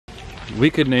We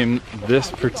could name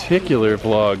this particular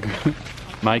vlog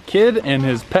My Kid and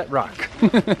His Pet Rock.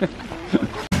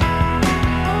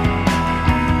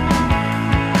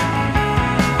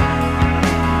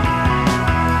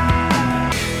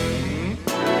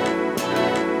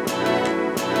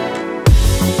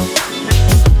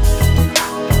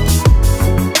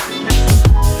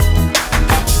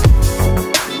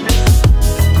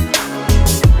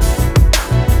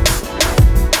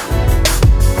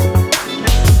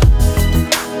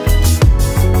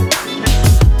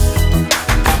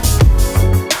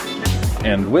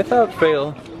 And without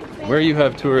fail, where you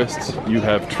have tourists, you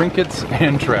have trinkets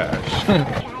and trash. I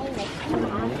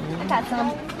got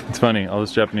some. It's funny, all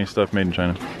this Japanese stuff made in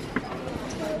China.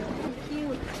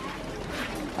 Cute.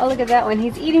 Oh, look at that one.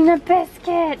 He's eating a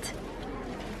biscuit.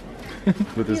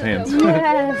 With his hands.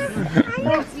 Yes.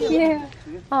 That's cute.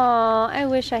 Aw, I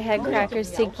wish I had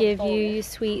crackers to give you, you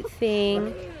sweet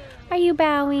thing. Are you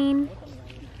bowing?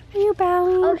 Are you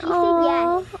bowing? Oh, she said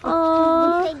yes.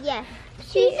 Aww. She said yes.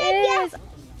 She said yes.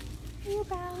 Are you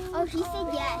bowing? Oh, she said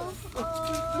yes.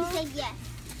 She said yes.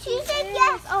 She said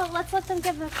yes. Oh, let's let them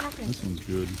give the crackers. This one's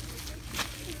good.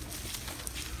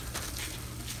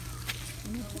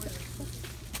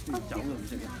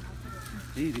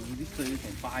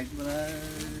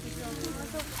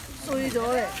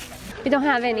 We don't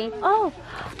have any. Oh,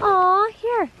 aw,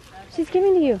 here. She's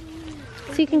giving to you.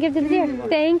 So you can give to the deer.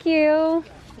 Thank you.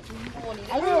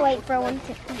 I'm gonna wait for one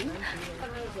to eat.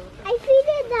 I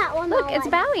feeded that one. Look, it's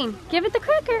bowing. Give it the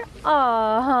cracker.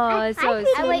 Oh, it's so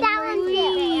sweet. I feeded that one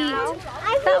too.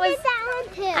 I feeded that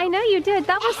one too. I know you did.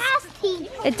 That was. It has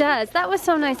teeth. It does. That was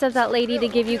so nice of that lady to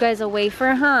give you guys a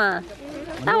wafer, huh?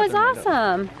 That was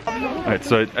awesome. Alright,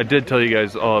 so I did tell you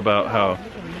guys all about how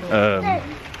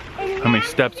many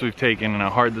steps we've taken and how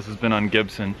hard this has been on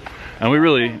Gibson. And we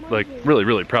really,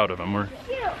 really proud of him.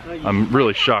 I'm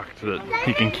really shocked that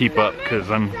he can keep up,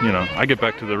 because I get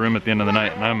back to the room at the end of the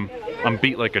night and I'm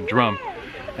beat like a drum.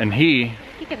 And he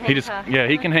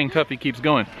can hang tough, he keeps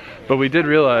going. But we did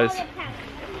realize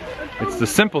it's the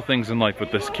simple things in life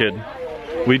with this kid.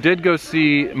 We did go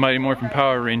see Mighty Morphin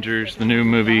Power Rangers, the new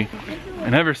movie,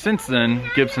 and ever since then,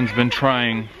 Gibson's been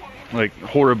trying, like,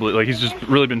 horribly, like he's just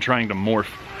really been trying to morph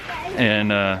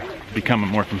and become a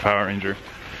Morphin Power Ranger.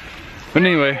 But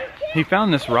anyway, he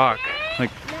found this rock,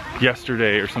 like,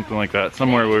 yesterday or something like that,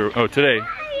 somewhere today,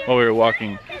 while we were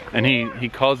walking, and he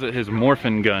calls it his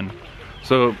morphin gun.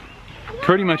 So,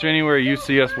 pretty much anywhere you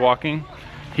see us walking,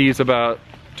 he's about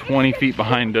 20 feet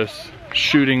behind us,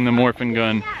 shooting the morphin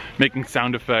gun, making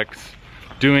sound effects,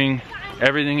 doing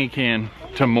everything he can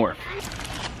to morph.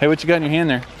 Hey, what you got in your hand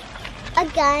there? A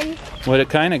gun. What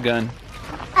kind of gun?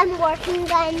 A morphing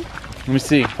gun. Let me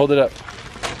see, hold it up.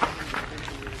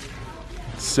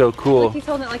 It's so cool. Look, he's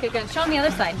holding it like a gun. Show him the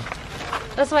other side.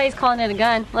 That's why he's calling it a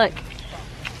gun. Look.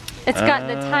 It's got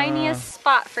the tiniest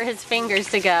spot for his fingers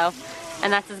to go,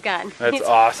 and that's his gun. That's He's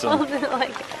awesome. holding it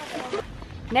like...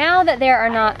 Now that there are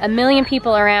not a million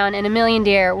people around and a million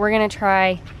deer, we're gonna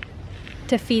try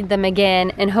to feed them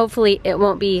again, and hopefully it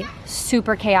won't be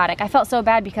super chaotic. I felt so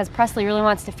bad because Presley really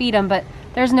wants to feed them, but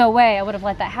there's no way I would have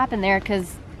let that happen there,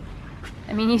 because,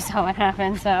 I mean, you saw what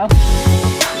happened, so.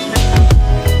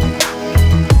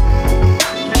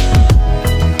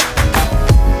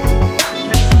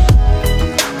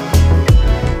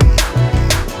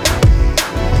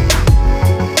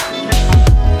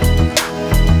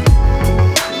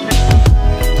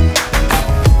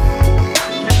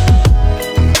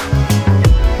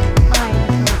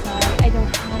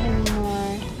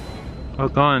 Oh,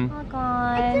 gone. Oh,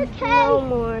 gone. It's okay. No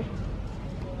more.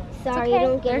 Sorry, okay. you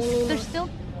don't get any they're still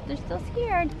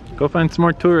scared. Go find some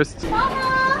more tourists.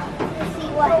 Mama! Let's see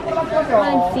what. I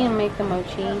want to see him make the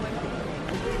mochi.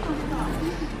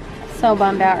 So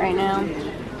bummed out right now.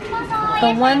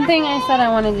 The one thing I said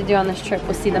I wanted to do on this trip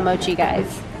was see the mochi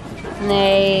guys. And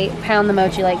they pound the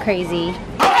mochi like crazy.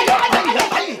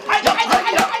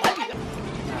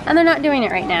 And they're not doing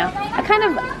it right now. I kind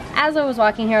of, as I was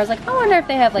walking here, I was like, I wonder if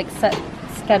they have like set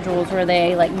schedules where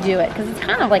they like do it, because it's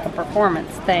kind of like a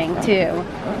performance thing too.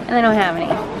 And they don't have any.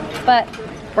 But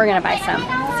we're gonna buy some,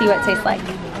 see what it tastes like.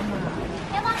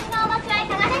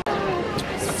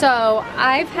 So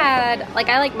I've had, like,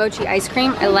 I like mochi ice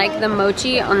cream. I like the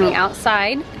mochi on the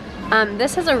outside.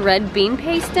 This has a red bean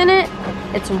paste in it.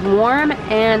 It's warm,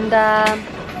 and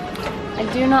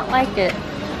I do not like it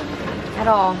at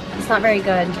all. It's not very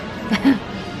good.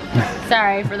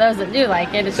 Sorry for those that do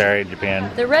like it. Sorry, Japan.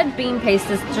 The red bean paste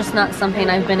is just not something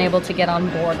I've been able to get on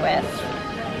board with.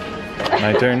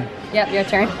 My turn? Yep, your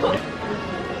turn.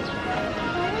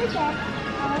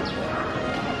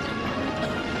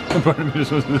 Part of me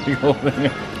just wants to take the whole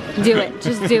thing. Do it.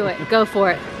 Just do it. Go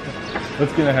for it.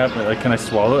 What's gonna happen? Like, can I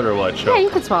swallow it or will I choke? Yeah, you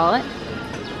can swallow it.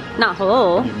 Not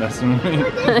whole. You messing with me?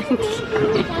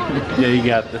 Yeah, you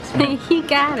got this. Man. You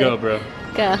got it. Go, bro.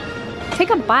 Go. Take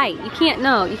a bite. You can't,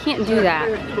 no, you can't do that.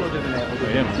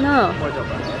 No.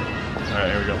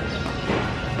 Alright, here we go.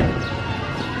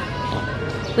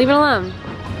 Leave it alone.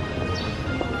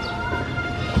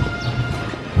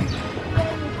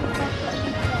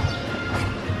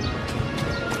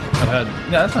 Yeah,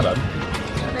 that's not bad.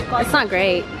 It's not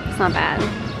great. It's not bad.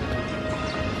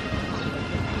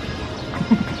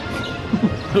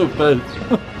 So bad.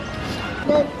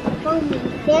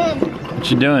 What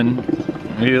you doing?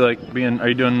 Are you like are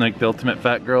you doing like the ultimate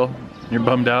fat girl? You're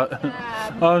bummed out?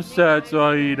 I'm sad, so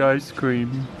I eat ice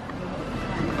cream.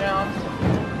 Yeah.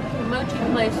 The Mochi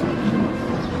place,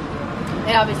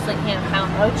 they obviously can't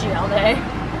pound Mochi all day.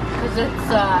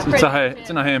 Because It's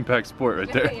a high impact sport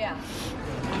right there. Yeah.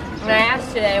 And I asked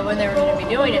today when they were going to be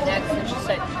doing it next, and she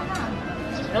said,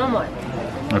 no more.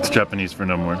 That's Japanese for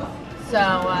no more. So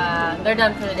they're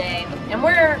done for the day, and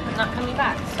we're not coming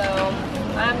back. So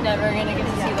I'm never going to get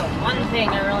to see the one thing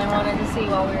I really wanted to see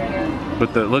while we were here.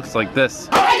 But it looks like this.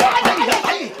 You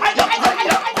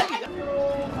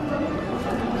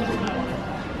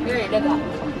already did that.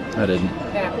 I didn't.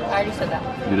 Yeah, I already said that.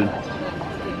 You did?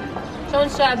 So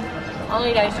instead, I'll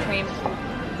eat ice cream.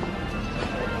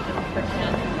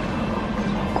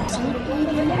 She's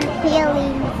eating her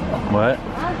feelings. What?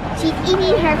 She's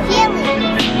eating her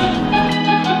feelings.